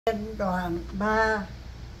Đoạn 3.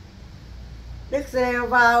 Đức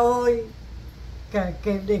Giê-hô-va ơi, kẻ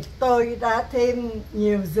kẻ địch tôi đã thêm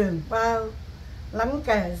nhiều giường bao, lắm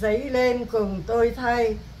kẻ dấy lên cùng tôi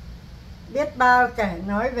thay. Biết bao kẻ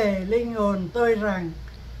nói về linh hồn tôi rằng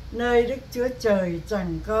nơi Đức Chúa Trời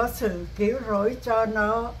chẳng có sự cứu rỗi cho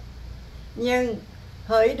nó. Nhưng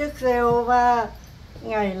hỡi Đức Giê-hô-va,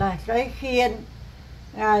 Ngài là cái khiên,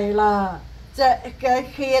 Ngài là cái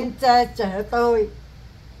khiên che chở tôi,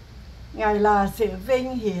 Ngài là sự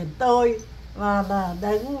vinh hiển tôi và là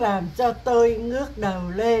đấng làm cho tôi ngước đầu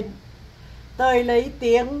lên. Tôi lấy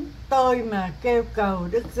tiếng tôi mà kêu cầu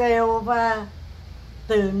Đức Giê-hô-va.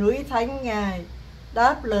 Từ núi thánh Ngài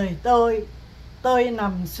đáp lời tôi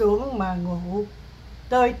nằm xuống mà ngủ.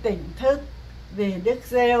 Tôi tỉnh thức vì Đức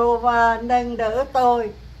Giê-hô-va nâng đỡ tôi.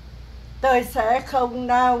 Tôi sẽ không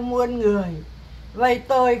nao muôn người vây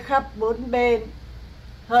tôi khắp bốn bên.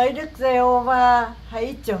 Hỡi Đức Giê-hô-va,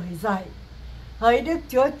 hãy trỗi dậy. Hỡi Đức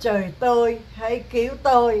Chúa Trời tôi, hãy cứu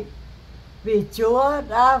tôi. Vì Chúa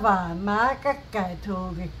đã vả má các kẻ thù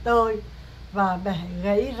nghịch tôi và bẻ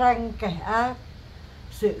gãy răng kẻ ác.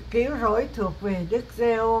 Sự cứu rỗi thuộc về Đức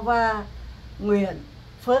Giê-hô-va. Nguyện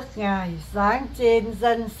phước Ngài giáng trên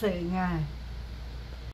dân sự Ngài.